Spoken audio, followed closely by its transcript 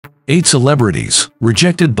8 celebrities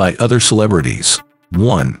rejected by other celebrities.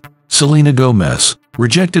 1. Selena Gomez,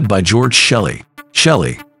 rejected by George Shelley.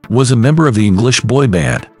 Shelley was a member of the English boy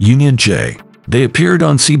band Union J. They appeared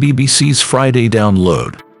on CBBC's Friday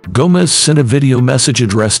Download. Gomez sent a video message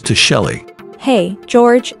addressed to Shelley. Hey,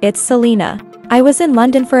 George, it's Selena. I was in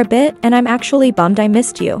London for a bit and I'm actually bummed I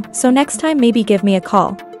missed you, so next time maybe give me a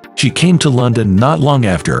call. She came to London not long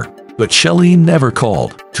after, but Shelley never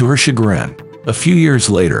called, to her chagrin. A few years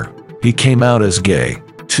later, he came out as gay.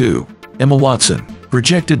 2. Emma Watson,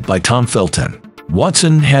 rejected by Tom Felton.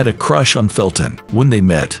 Watson had a crush on Felton when they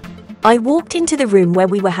met. I walked into the room where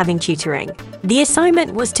we were having tutoring. The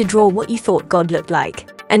assignment was to draw what you thought God looked like,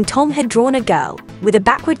 and Tom had drawn a girl with a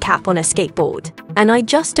backward cap on a skateboard, and I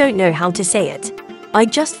just don't know how to say it. I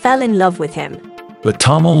just fell in love with him. But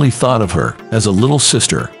Tom only thought of her as a little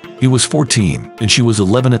sister. He was 14 and she was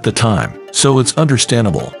 11 at the time, so it's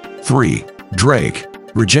understandable. 3. Drake,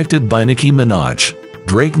 rejected by Nicki Minaj.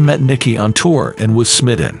 Drake met Nicki on tour and was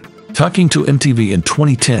smitten. Talking to MTV in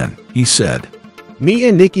 2010, he said, "Me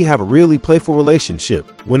and Nicki have a really playful relationship.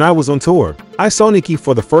 When I was on tour, I saw Nicki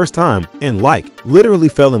for the first time and literally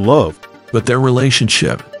fell in love." But their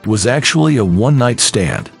relationship was actually a one-night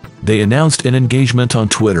stand. They announced an engagement on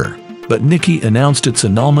Twitter, but Nicki announced its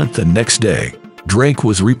annulment the next day. Drake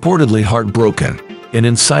was reportedly heartbroken. An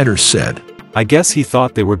insider said, "I guess he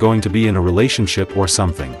thought they were going to be in a relationship or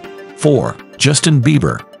something." 4. Justin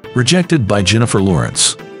Bieber, rejected by Jennifer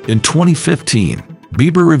Lawrence. In 2015,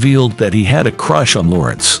 Bieber revealed that he had a crush on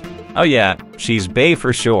Lawrence. "Oh yeah, she's bae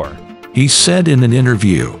for sure." He said in an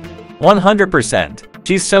interview, 100%.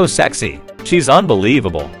 She's so sexy. She's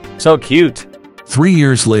unbelievable. So cute. 3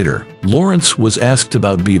 years later, Lawrence was asked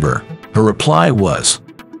about Bieber. Her reply was,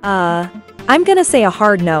 I'm gonna say a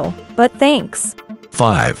hard no, but thanks.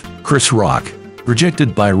 5. Chris Rock,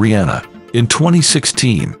 rejected by Rihanna. In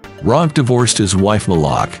 2016, Rock divorced his wife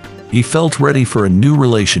Malak. He felt ready for a new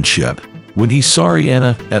relationship. When he saw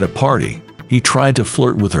Rihanna at a party, he tried to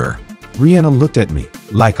flirt with her. Rihanna looked at me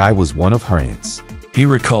like I was one of her aunts. He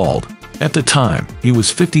recalled, at the time, he was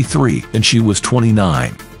 53 and she was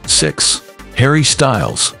 29. 6. Harry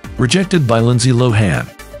Styles, rejected by Lindsay Lohan.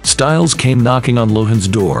 Styles came knocking on Lohan's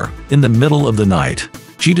door in the middle of the night.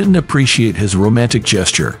 She didn't appreciate his romantic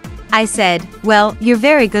gesture. I said, "Well, you're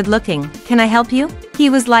very good looking. Can I help you?" He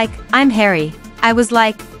was like, "I'm Harry." I was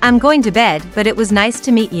like, "I'm going to bed, but it was nice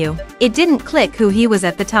to meet you." It didn't click who he was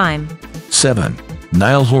at the time. 7.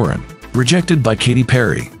 Niall Horan, rejected by Katy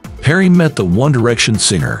Perry. Perry met the One Direction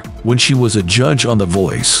singer when she was a judge on The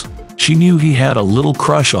Voice. She knew he had a little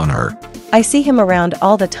crush on her. "I see him around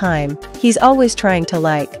all the time. He's always trying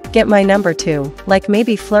to get my number too,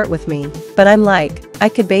 maybe flirt with me. But I'm like, I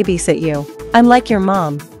could babysit you. I'm like your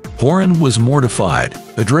mom." Horan was mortified,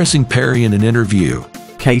 addressing Perry in an interview.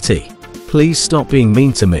 "Katie, please stop being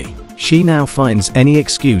mean to me. She now finds any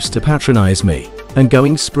excuse to patronize me and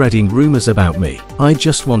spreading rumors about me. I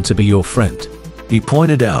just want to be your friend." He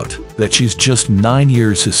pointed out that she's just 9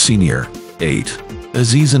 years his senior. 8.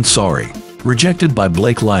 Aziz Ansari, rejected by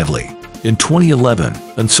Blake Lively. In 2011,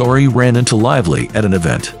 Ansari ran into Lively at an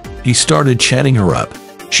event. He started chatting her up.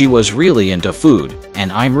 "She was really into food,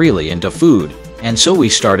 and I'm really into food, and so we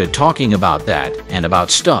started talking about that and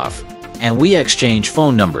about stuff, and we exchanged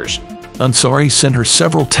phone numbers." Ansari sent her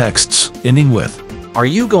several texts, ending with, "Are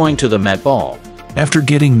you going to the Met Ball?" After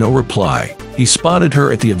getting no reply, he spotted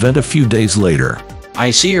her at the event a few days later.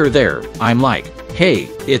 "I see her there. I'm like, hey,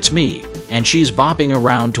 it's me. And she's bopping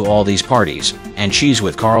around to all these parties, and she's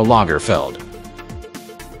with Karl Lagerfeld."